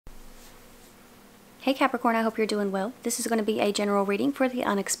Hey Capricorn, I hope you're doing well. This is going to be a general reading for the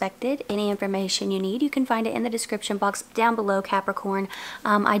unexpected. Any information you need, you can find it in the description box down below, Capricorn.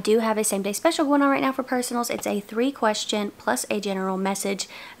 I do have a same day special going on right now for personals. It's a 3-question plus a general message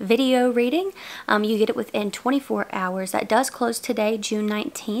video reading. You get it within 24 hours. That does close today, June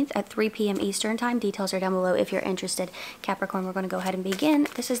 19th at 3 p.m. Eastern time. Details are down below if you're interested. Capricorn, we're going to go ahead and begin.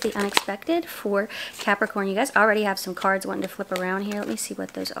 This is the unexpected for Capricorn. You guys already have some cards wanting to flip around here. Let me see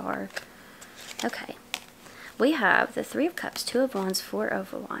what those are. Okay, we have the Three of Cups, Two of Wands, Four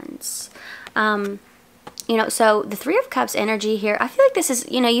of Wands. So the Three of Cups energy here, I feel like this is,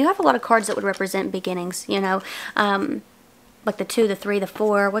 you have a lot of cards that would represent beginnings, like the 2, the 3, the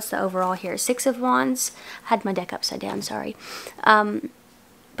 4. What's the overall here? 6 of Wands. I had my deck upside down, sorry.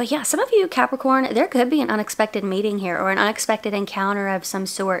 But yeah, some of you, Capricorn, there could be an unexpected meeting here or an unexpected encounter of some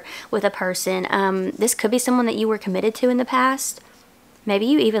sort with a person. This could be someone that you were committed to in the past. Maybe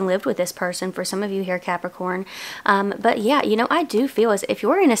you even lived with this person for some of you here, Capricorn. But yeah, I do feel as if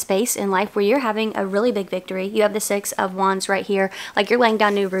you're in a space in life where you're having a really big victory. You have the 6 of Wands right here. Like you're laying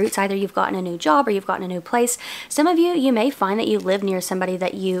down new roots. Either you've gotten a new job or you've gotten a new place. Some of you, you may find that you live near somebody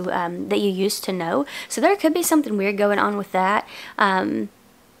that you used to know. So there could be something weird going on with that.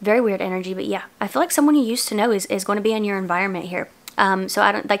 Very weird energy. But yeah, I feel like someone you used to know is going to be in your environment here. So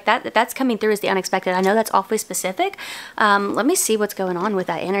I don't like that's coming through as the unexpected. I know that's awfully specific. Let me see what's going on with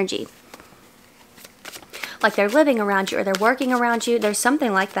that energy. Like they're living around you or they're working around you. There's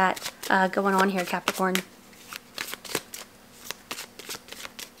something like that going on here, Capricorn.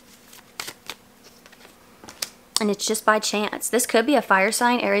 And it's just by chance. This could be a fire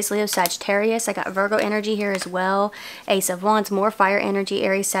sign, Aries, Leo, Sagittarius. I got Virgo energy here as well. Ace of Wands, more fire energy,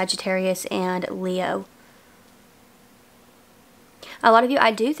 Aries, Sagittarius, and Leo. A lot of you,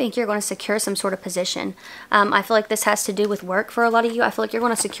 I do think you're going to secure some sort of position. I feel like this has to do with work for a lot of you. I feel like you're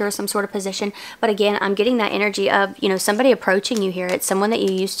going to secure some sort of position. But again, I'm getting that energy of, somebody approaching you here. It's someone that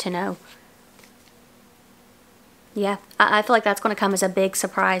you used to know. Yeah, I feel like that's going to come as a big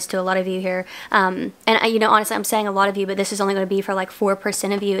surprise to a lot of you here. And, honestly, I'm saying a lot of you, but this is only going to be for like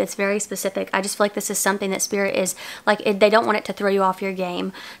 4% of you. It's very specific. I just feel like this is something that Spirit is, like, they don't want it to throw you off your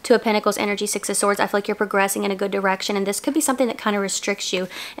game. 2 of Pentacles, energy, 6 of Swords. I feel like you're progressing in a good direction, and this could be something that kind of restricts you.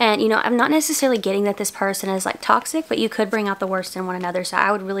 And, I'm not necessarily getting that this person is, like, toxic, but you could bring out the worst in one another. So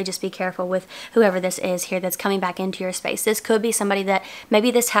I would really just be careful with whoever this is here that's coming back into your space. This could be somebody that,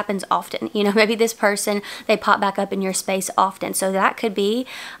 maybe this happens often. Maybe this person, they pop back up in your space often. So that could be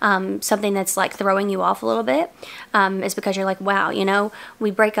something that's like throwing you off a little bit. Is because you're like, wow,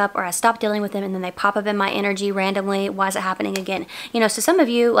 we break up or I stop dealing with them and then they pop up in my energy randomly. Why is it happening again? So some of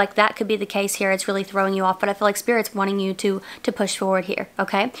you, like that could be the case here. It's really throwing you off, but I feel like Spirit's wanting you to push forward here.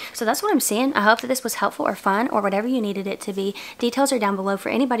 Okay. So that's what I'm seeing. I hope that this was helpful or fun or whatever you needed it to be. Details are down below for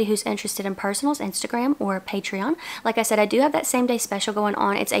anybody who's interested in personals, Instagram or Patreon. Like I said, I do have that same day special going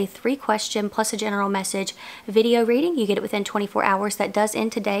on. It's a 3-question plus a general message video reading. You get it within 24 hours. That does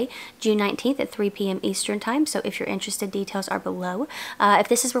end today, June 19th at 3 p.m. Eastern time. So if you're interested, details are below. If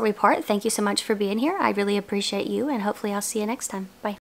this is where we part, thank you so much for being here. I really appreciate you, and hopefully I'll see you next time. Bye.